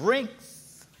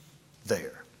strength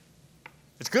there.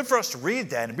 It's good for us to read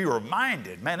that and be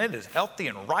reminded, man, it is healthy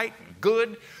and right and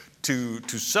good to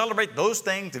celebrate those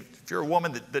things. If you're a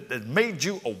woman that made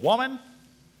you a woman,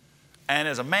 and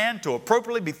as a man to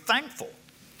appropriately be thankful.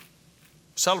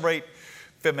 Celebrate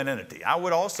femininity. I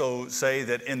would also say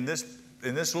that in this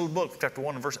little book, chapter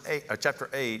 1 and verse 8, chapter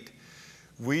 8,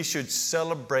 we should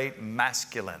celebrate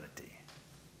masculinity.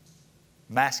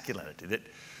 Masculinity.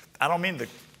 I don't mean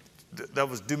that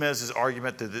was Dumas'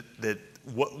 argument that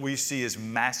what we see as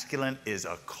masculine is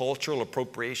a cultural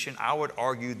appropriation. I would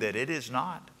argue that it is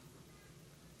not.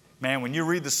 Man, when you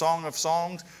read the Song of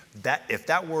Songs, if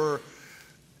that were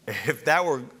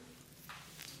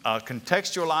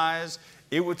contextualized,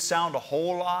 it would sound a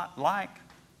whole lot like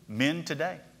men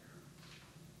today.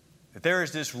 That there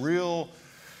is this real,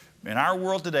 in our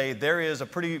world today, there is a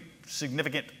pretty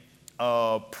significant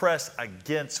press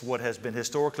against what has been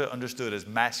historically understood as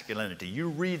masculinity. You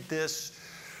read this,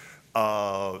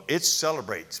 it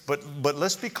celebrates. But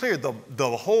let's be clear,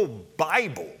 the whole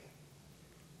Bible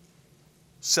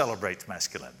celebrates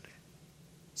masculinity.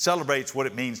 Celebrates what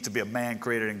it means to be a man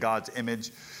created in God's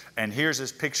image. And here's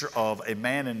this picture of a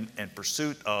man in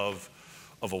pursuit of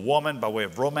a woman by way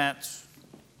of romance.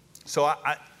 So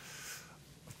I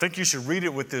think you should read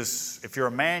it with this. If you're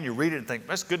a man, you read it and think,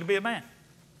 that's good to be a man.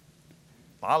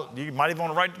 You might even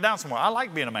want to write it down somewhere. I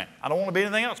like being a man. I don't want to be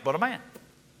anything else but a man.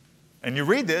 And you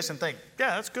read this and think,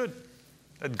 yeah, that's good.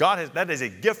 That is a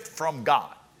gift from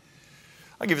God.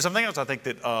 I'll give you something else I think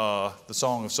that the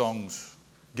Song of Songs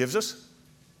gives us.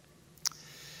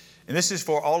 And this is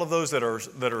for all of those that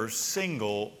are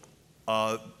single.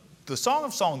 The Song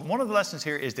of Songs, one of the lessons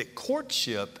here is that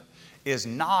courtship is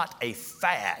not a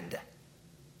fad.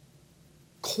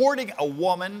 Courting a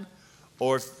woman,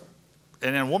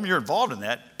 and a woman you're involved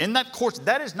in that court,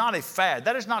 that is not a fad.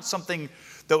 That is not something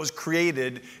that was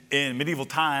created in medieval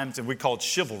times and we called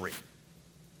chivalry.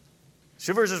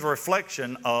 Chivalry is a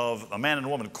reflection of a man and a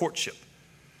woman courtship.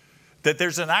 that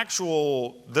there's an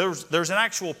actual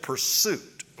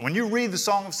pursuit. When you read the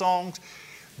Song of Songs,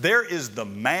 there is the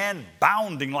man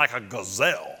bounding like a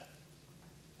gazelle.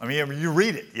 I mean, you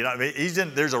read it, you know,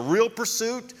 there's a real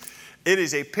pursuit. It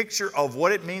is a picture of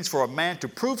what it means for a man to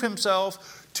prove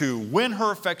himself, to win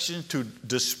her affection, to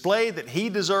display that he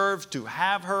deserves to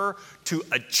have her, to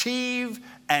achieve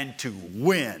and to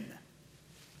win.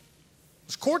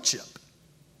 It's courtship.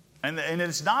 And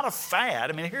it's not a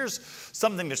fad. I mean, here's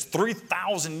something that's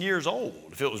 3,000 years old,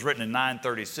 if it was written in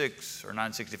 936 or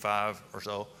 965 or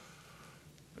so.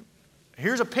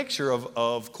 Here's a picture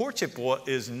of courtship. It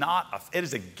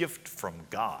is a gift from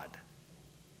God.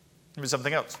 Maybe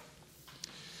something else.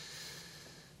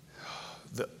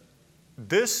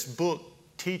 This book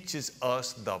teaches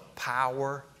us the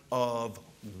power of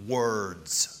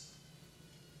words.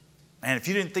 And if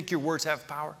you didn't think your words have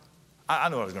power, I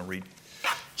know what I was going to read.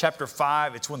 Chapter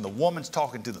 5, it's when the woman's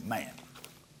talking to the man.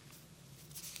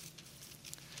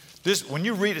 When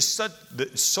you read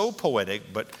it's so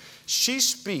poetic, but she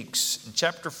speaks in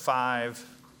chapter 5,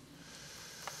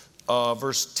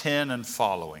 verse 10 and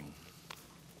following.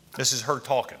 This is her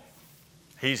talking.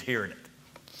 He's hearing it.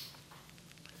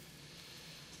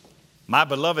 My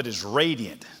beloved is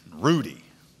radiant, ruddy.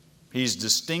 He's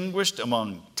distinguished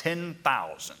among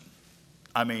 10,000.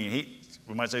 I mean,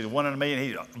 we might say 1 in a million.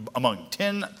 He's among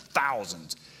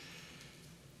 10,000s.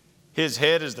 His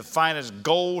head is the finest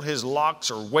gold. His locks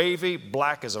are wavy,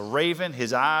 black as a raven.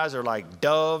 His eyes are like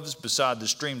doves beside the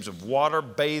streams of water,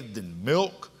 bathed in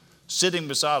milk, sitting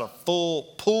beside a full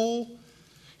pool.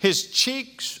 His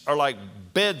cheeks are like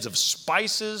beds of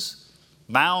spices,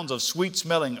 mounds of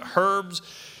sweet-smelling herbs.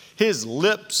 His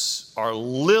lips are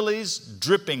lilies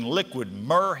dripping liquid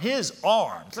myrrh. His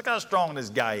arms, look how strong this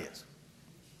guy is.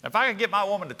 If I could get my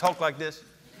woman to talk like this,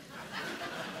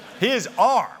 his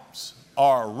arms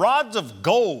are rods of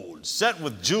gold set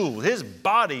with jewels. His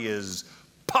body is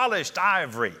polished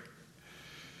ivory,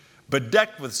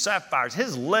 bedecked with sapphires.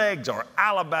 His legs are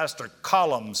alabaster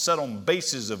columns set on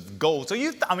bases of gold. So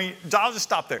I'll just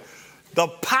stop there. The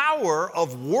power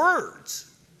of words.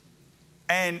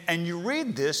 And you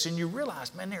read this and you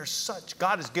realize, man,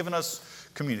 God has given us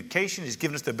communication. He's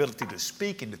given us the ability to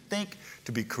speak and to think,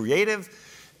 to be creative.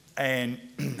 And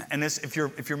if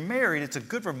you're married, it's a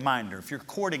good reminder. If you're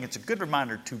courting, it's a good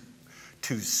reminder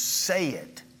to say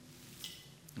it.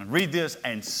 And read this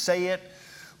and say it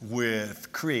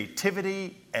with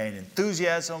creativity and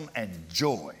enthusiasm and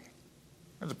joy.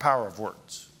 There's the power of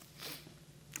words.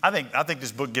 I think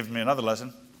this book gives me another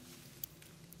lesson.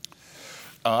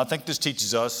 I think this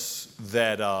teaches us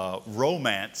that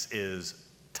romance is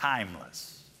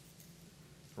timeless.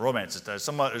 Romance is timeless.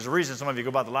 There's a reason some of you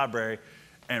go by the library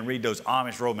and read those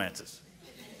Amish romances.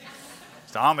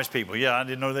 It's the Amish people. Yeah, I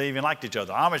didn't know they even liked each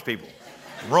other. Amish people.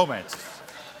 Romances.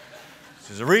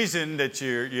 There's a reason that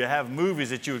you have movies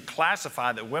that you would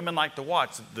classify that women like to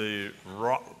watch, the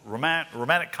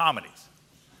romantic comedies.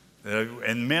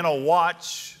 And men will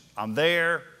watch, I'm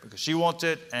there because she wants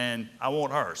it and I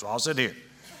want her, so I'll sit here.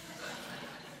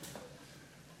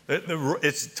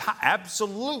 It's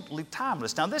absolutely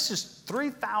timeless. Now, this is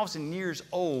 3,000 years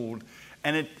old,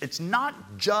 and it's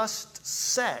not just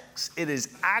sex. It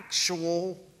is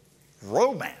actual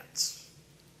romance.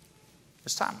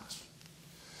 It's timeless.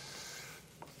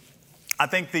 I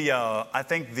think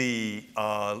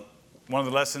one of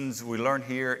the lessons we learn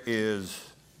here is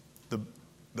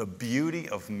the beauty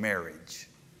of marriage.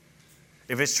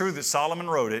 If it's true that Solomon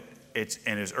wrote it, it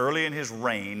was early in his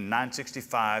reign,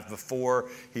 965, before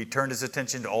he turned his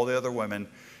attention to all the other women.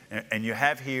 And you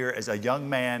have here, as a young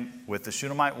man with the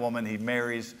Shunammite woman he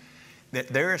marries, that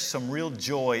there is some real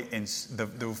joy in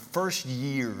the first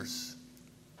years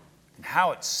and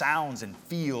how it sounds and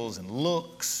feels and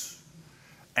looks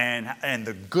and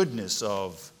the goodness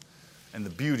of and the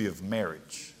beauty of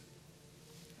marriage.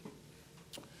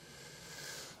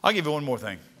 I'll give you one more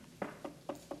thing.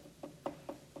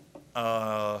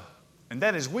 And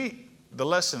that is the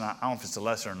lesson, I don't know if it's a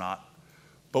lesson or not,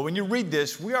 but when you read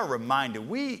this, we are reminded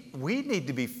we need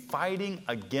to be fighting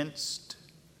against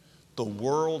the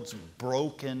world's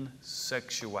broken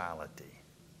sexuality.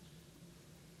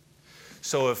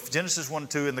 So if Genesis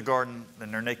 1-2 in the garden,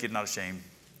 then they're naked, not ashamed.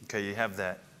 Okay, you have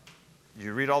that.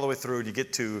 You read all the way through and you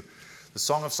get to the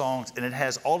Song of Songs, and it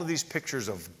has all of these pictures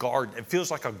of garden. It feels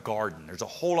like a garden. There's a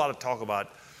whole lot of talk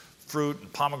about fruit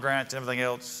and pomegranates and everything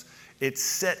else. It's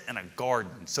set in a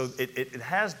garden. So it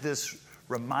has this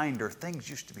reminder, things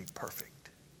used to be perfect.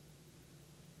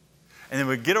 And then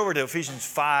we get over to Ephesians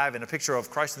 5 and a picture of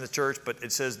Christ in the church, but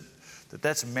it says that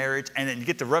that's marriage. And then you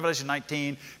get to Revelation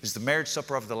 19, is the marriage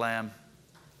supper of the Lamb.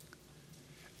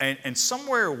 And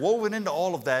somewhere woven into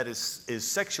all of that is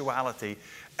sexuality.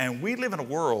 And we live in a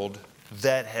world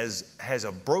that has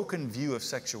a broken view of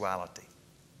sexuality.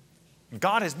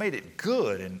 God has made it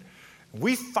good, and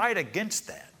we fight against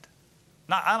that.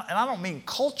 Now, and I don't mean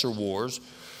culture wars,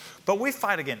 but we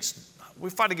fight against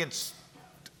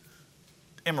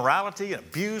immorality and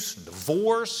abuse and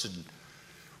divorce, and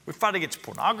we fight against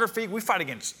pornography. We fight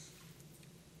against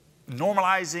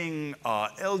normalizing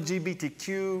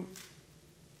LGBTQ,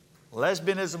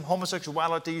 lesbianism,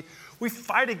 homosexuality. We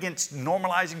fight against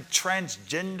normalizing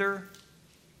transgender.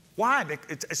 Why?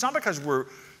 It's not because we're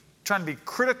trying to be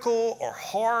critical or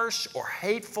harsh or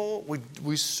hateful.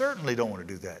 We certainly don't want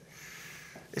to do that.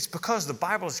 It's because the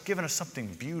Bible has given us something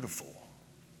beautiful.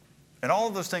 And all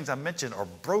of those things I mentioned are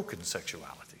broken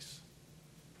sexualities.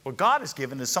 What God has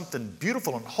given is something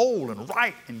beautiful and whole and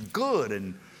right and good.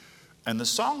 And the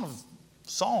Song of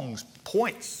Songs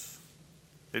points.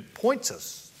 It points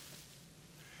us.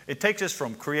 It takes us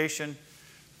from creation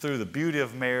through the beauty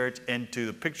of marriage into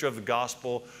the picture of the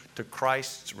gospel to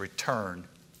Christ's return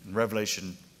in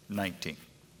Revelation 19.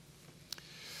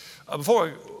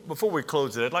 Before we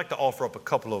close it, I'd like to offer up a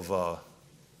couple of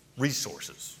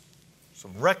resources,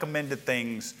 some recommended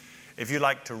things if you'd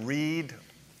like to read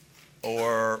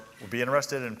or would be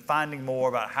interested in finding more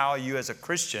about how you as a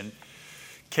Christian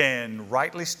can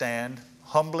rightly stand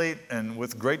humbly and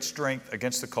with great strength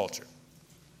against the culture.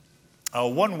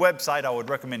 One website I would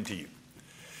recommend to you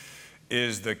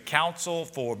is the Council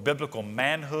for Biblical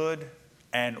Manhood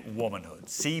and Womanhood,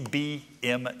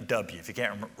 CBMW, if you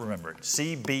can't remember it,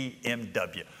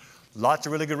 CBMW. Lots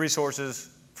of really good resources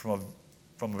from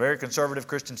a very conservative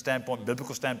Christian standpoint,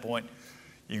 biblical standpoint.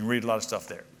 You can read a lot of stuff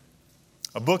there.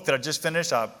 A book that I just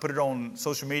finished, I put it on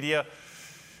social media.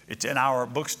 It's in our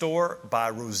bookstore by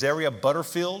Rosaria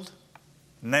Butterfield.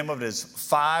 The name of it is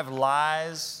 5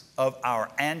 Lies of Our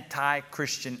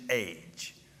Anti-Christian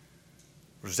Age.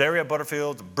 Rosaria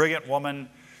Butterfield, a brilliant woman.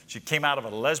 She came out of a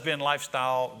lesbian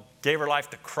lifestyle, gave her life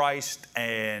to Christ,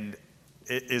 and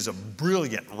is a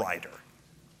brilliant writer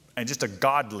and just a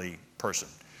godly person.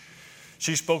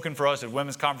 She's spoken for us at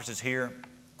women's conferences here.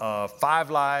 5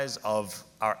 Lies of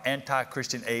Our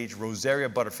Anti-Christian Age, Rosaria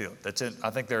Butterfield. That's it. I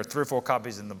think there are 3 or 4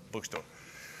 copies in the bookstore.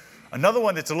 Another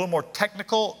one that's a little more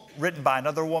technical, written by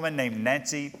another woman named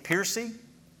Nancy Pearcey,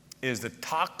 is The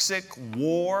Toxic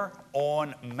War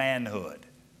on Manhood.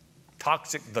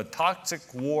 The Toxic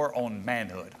War on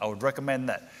Manhood. I would recommend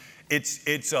that.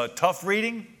 It's tough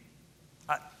reading.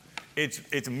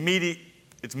 It's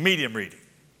medium reading.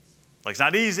 Like, it's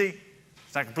not easy.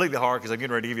 It's not completely hard because I'm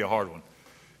getting ready to give you a hard one.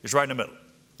 It's right in the middle.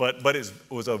 But it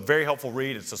was a very helpful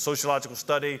read. It's a sociological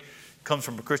study. It comes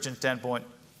from a Christian standpoint.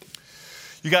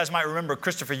 You guys might remember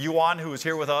Christopher Yuan, who was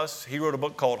here with us. He wrote a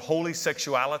book called Holy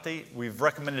Sexuality. We've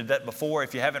recommended that before.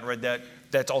 If you haven't read that,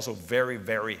 that's also very,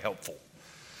 very helpful.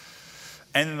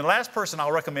 And then the last person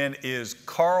I'll recommend is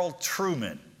Carl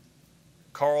Trueman.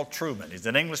 Carl Trueman. He's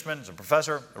an Englishman, he's a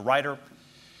professor, a writer.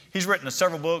 He's written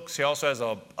several books. He also has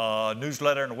a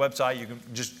newsletter and a website. You can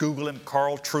just Google him,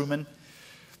 Carl Trueman.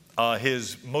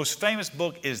 His most famous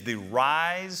book is The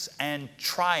Rise and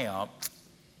Triumph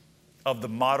of the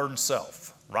Modern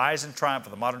Self. Rise and Triumph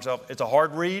of the Modern Self. It's a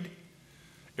hard read.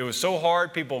 It was so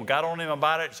hard, people got on him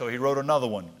about it, so he wrote another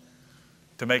one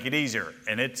to make it easier.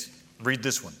 And read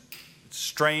this one.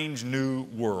 Strange New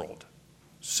World.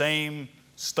 Same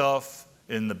stuff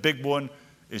in the big one.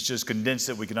 It's just condensed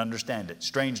that we can understand it.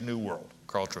 Strange New World,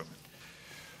 Carl Trueman.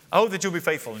 I hope that you'll be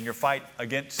faithful in your fight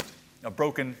against a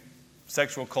broken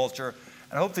sexual culture.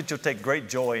 And I hope that you'll take great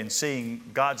joy in seeing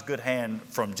God's good hand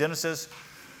from Genesis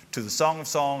to the Song of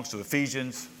Songs, to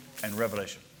Ephesians and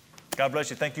Revelation. God bless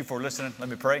you. Thank you for listening. Let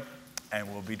me pray, and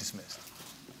we'll be dismissed.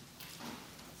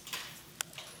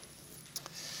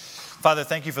 Father,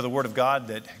 thank you for the Word of God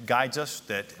that guides us,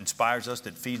 that inspires us,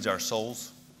 that feeds our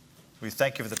souls. We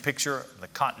thank you for the picture, the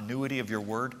continuity of your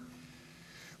Word.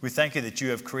 We thank you that you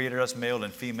have created us male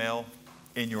and female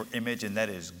in your image, and that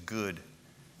is good.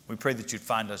 We pray that you'd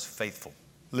find us faithful,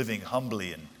 living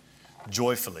humbly and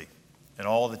joyfully in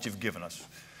all that you've given us.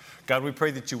 God, we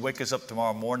pray that you wake us up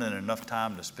tomorrow morning in enough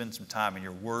time to spend some time in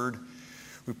your Word.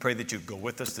 We pray that you go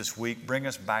with us this week. Bring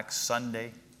us back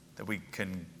Sunday, that we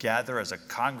can gather as a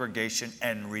congregation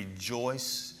and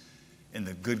rejoice in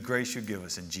the good grace you give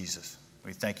us in Jesus.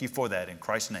 We thank you for that in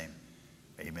Christ's name.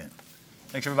 Amen.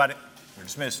 Thanks, everybody. We're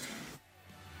dismissed.